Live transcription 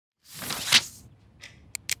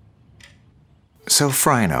So,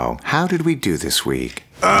 Fryno, how did we do this week?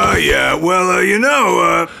 Yeah,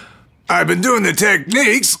 well, I've been doing the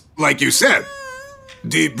techniques, like you said.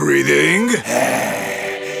 Deep breathing.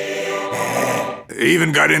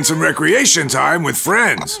 Even got in some recreation time with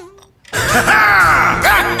friends.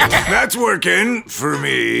 That's working for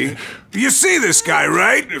me. You see this guy,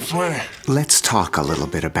 right? Let's talk a little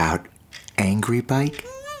bit about Angry Bike.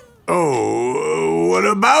 Oh, what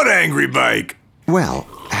about Angry Bike? Well,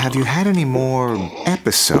 have you had any more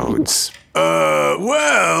episodes? Oh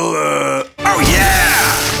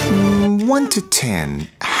yeah! 1 to 10,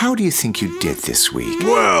 how do you think you did this week?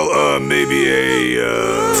 Well, maybe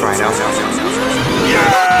Fryno?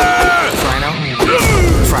 Yeah!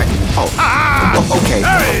 Fryno? Oh, okay.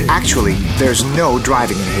 Hey! Actually, there's no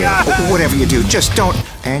driving in here. Whatever you do, just don't...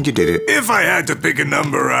 And you did it. If I had to pick a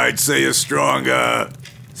number, I'd say a strong,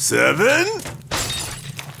 7?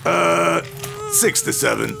 6 to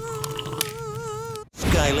 7.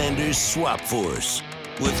 Skylanders Swap Force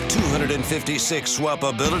with 256 swap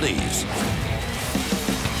abilities.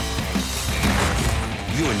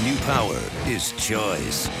 Your new power is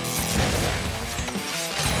choice.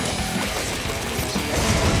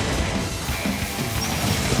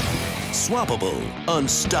 Swappable,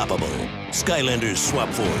 unstoppable. Skylanders Swap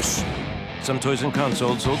Force. Some toys and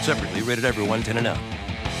consoles sold separately, rated everyone 10 and up.